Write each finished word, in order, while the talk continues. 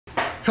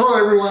Hello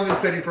everyone, this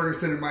is Eddie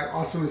Ferguson and my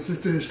awesome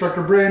assistant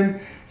instructor Bryn.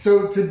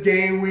 So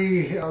today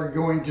we are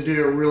going to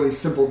do a really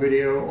simple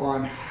video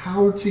on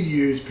how to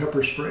use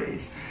pepper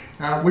sprays.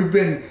 We've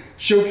been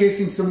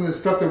showcasing some of the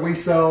stuff that we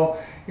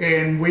sell,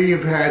 and we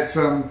have had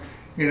some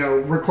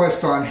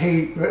requests on,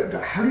 hey,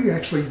 how do you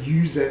actually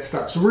use that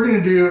stuff? So we're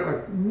going to do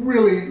a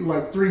really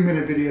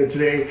 3-minute video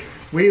today.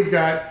 We've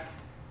got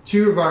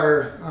two of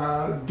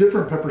our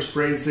different pepper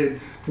sprays, and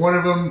one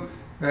of them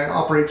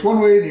operates one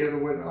way, the other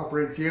one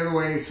operates the other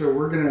way. So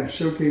we're going to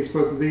showcase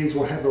both of these.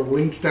 We'll have the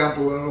links down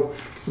below.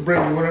 So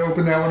Brent, you want to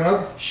open that one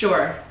up?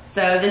 Sure.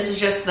 So this is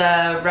just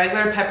the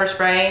regular pepper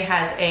spray.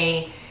 Has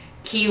a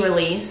key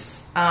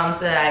release so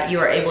that you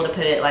are able to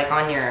put it like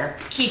on your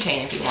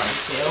keychain if you wanted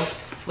to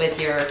with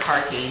your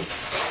car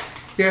keys.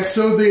 Yeah,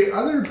 so the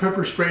other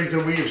pepper sprays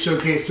that we have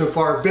showcased so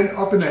far have been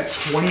up in that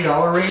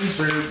 $20 range.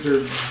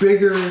 They're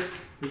bigger,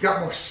 they've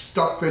got more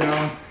stuff in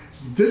them.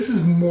 This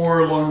is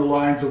more along the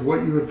lines of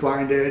what you would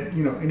find at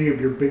any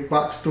of your big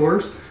box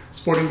stores,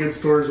 sporting goods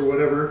stores or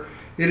whatever.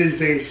 It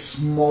is a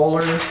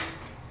smaller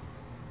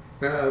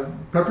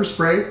pepper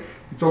spray.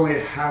 It's only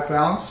a ½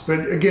 ounce,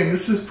 but again,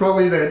 this is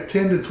probably that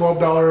 $10 to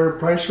 $12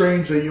 price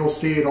range that you'll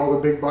see at all the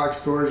big box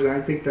stores, and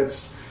I think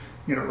that's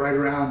right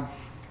around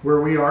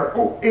where we are.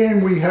 Oh,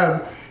 and we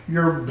have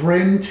your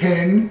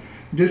Bryn10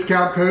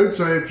 discount code.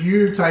 So if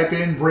you type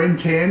in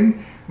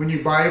Bryn10 when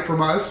you buy it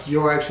from us,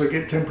 you'll actually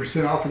get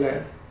 10% off of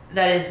that.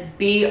 That is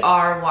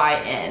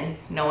B-R-Y-N.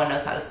 No one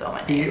knows how to spell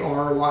my name.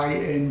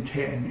 B-R-Y-N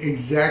 10.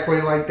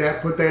 Exactly like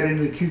that. Put that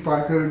into the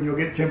coupon code and you'll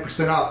get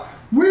 10% off.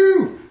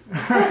 Woo!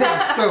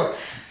 so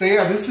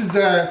yeah, this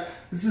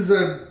is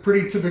a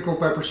pretty typical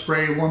pepper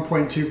spray,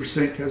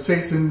 1.2%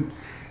 capsaicin,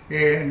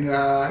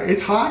 and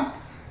it's hot.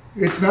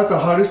 It's not the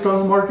hottest on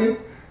the market,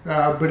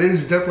 but it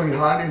is definitely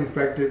hot and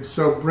effective.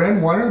 So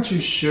Bren, why don't you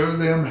show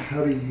them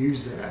how to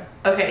use that?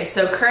 Okay,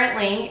 so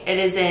currently it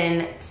is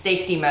in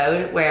safety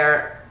mode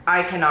where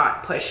I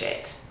cannot push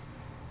it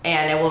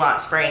and it will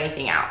not spray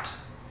anything out.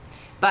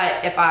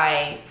 But if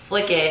I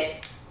flick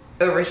it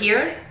over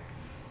here,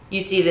 you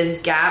see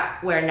this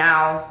gap where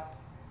now,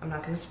 I'm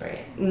not gonna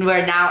spray it,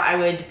 where now I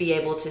would be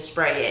able to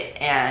spray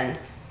it and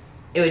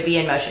it would be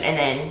in motion, and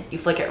then you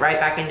flick it right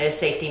back into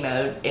safety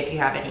mode if you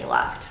have any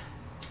left.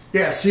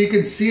 Yeah, so you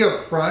can see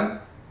up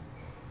front,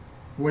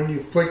 when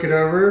you flick it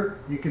over,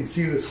 you can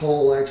see this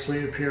hole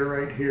actually appear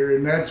right here,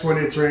 and that's when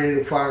it's ready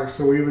to fire.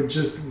 So we would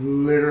just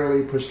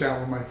literally push down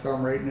with my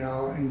thumb right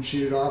now and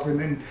shoot it off, and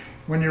then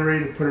when you're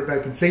ready to put it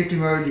back in safety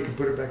mode, you can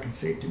put it back in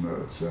safety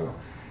mode. So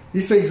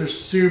these things are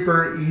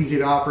super easy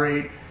to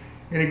operate,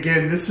 and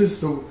again, this is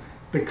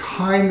the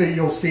kind that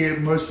you'll see at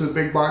most of the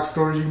big box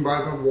stores. You can buy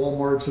them at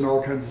Walmarts and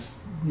all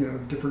kinds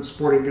of different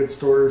sporting goods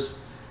stores.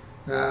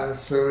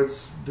 So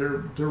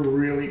they're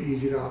really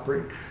easy to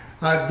operate.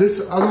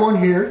 This other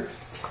one here.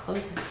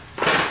 Close it.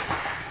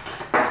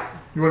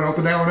 You want to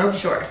open that one up?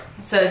 Sure.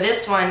 So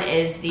this one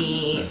is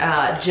the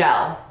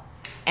gel,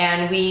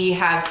 and we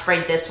have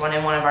sprayed this one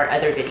in one of our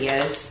other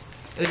videos.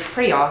 It was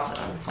pretty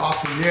awesome.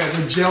 Awesome, yeah.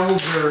 The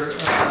gels are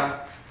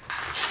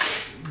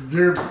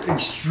they're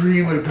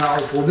extremely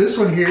powerful. This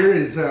one here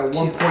is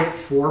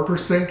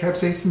 1.4%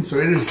 capsaicin, so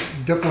it is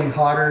definitely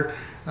hotter.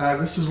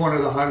 This is one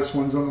of the hottest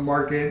ones on the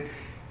market.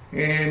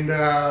 And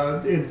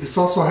this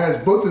also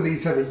has, both of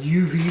these have a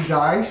UV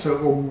dye, so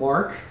it will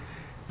mark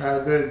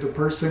the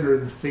person or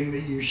the thing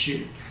that you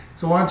shoot.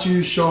 So why don't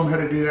you show them how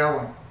to do that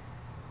one?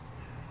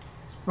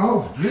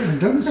 Oh, you haven't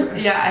done this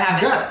one. Yeah, I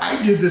haven't.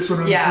 I did this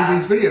one in the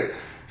previous video.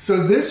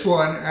 So this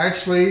one,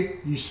 actually,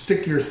 you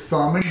stick your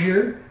thumb in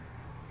here,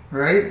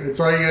 right? That's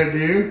all you gotta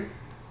do.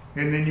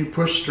 And then you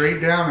push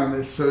straight down on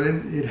this. So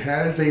it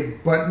has a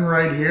button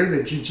right here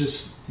that you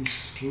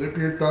slip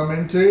your thumb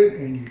into it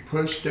and you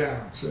push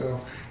down. So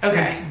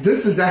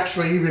this is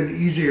actually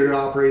even easier to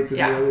operate than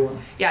the other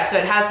ones. Yeah, so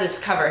it has this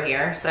cover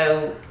here.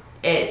 So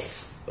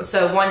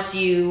once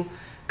you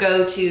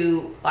go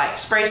to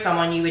spray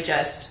someone, you would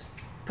just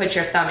put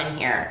your thumb in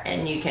here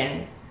and you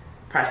can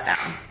press down.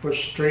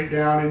 Push straight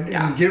down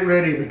and get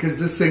ready, because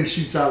this thing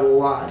shoots out a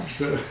lot.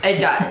 So it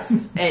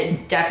does.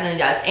 It definitely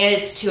does. And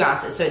it's 2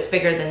 ounces, so it's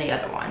bigger than the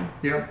other one.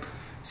 Yep.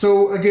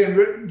 So again,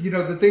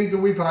 the things that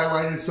we've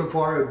highlighted so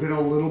far have been a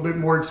little bit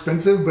more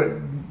expensive, but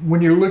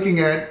when you're looking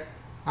at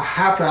a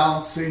 ½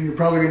 ounce, and you're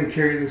probably going to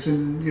carry this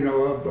in,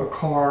 a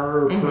car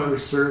or a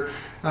purse, or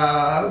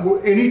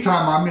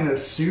anytime I'm in a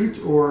suit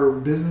or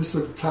business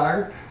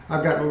attire,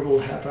 I've got a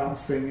little ½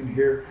 ounce thing in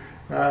here.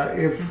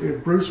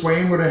 If Bruce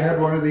Wayne would have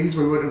had one of these,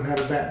 we would have had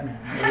a Batman,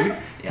 right?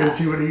 Because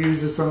he would have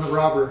used this on the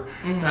robber.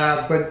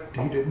 But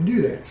he didn't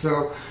do that,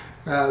 so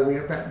we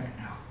have Batman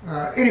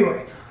now.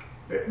 Anyway,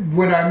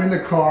 when I'm in the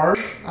car,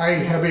 I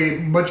have a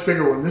much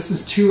bigger one. This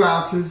is 2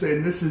 ounces,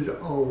 and this is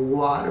a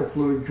lot of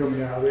fluid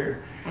coming out of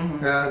there.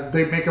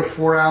 They make a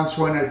 4 ounce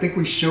one. I think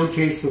we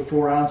showcased the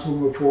 4 ounce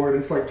one before, and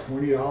it's like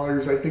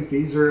 $20. I think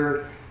these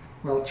are,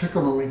 well, check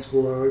on the links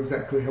below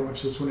exactly how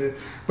much this one is.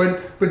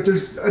 But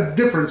there's a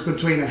difference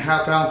between a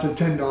 ½ ounce at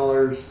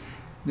 $10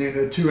 And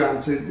a 2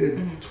 ounce at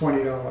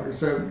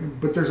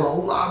 $20. But there's a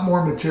lot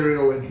more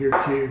material in here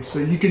too. So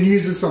you can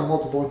use this on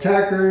multiple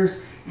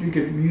attackers. You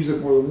can use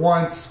it more than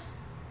once.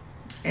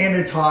 And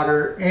it's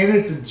hotter. And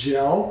it's a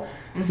gel.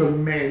 So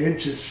man, it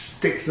just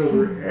sticks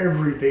over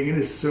everything. It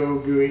is so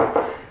gooey.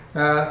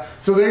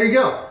 So there you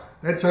go.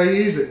 That's how you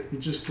use it. You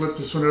just flip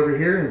this one over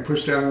here and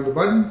push down on the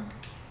button.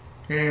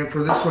 And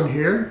for this one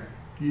here,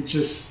 you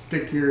just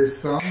stick your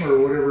thumb or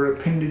whatever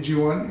appendage you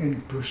want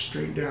and push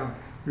straight down.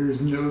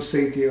 There's no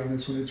safety on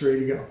this one. It's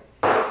ready to go.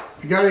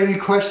 If you got any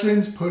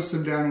questions, post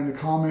them down in the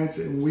comments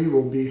and we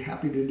will be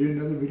happy to do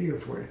another video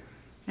for you.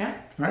 Yeah.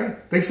 All right.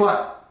 Thanks a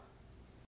lot.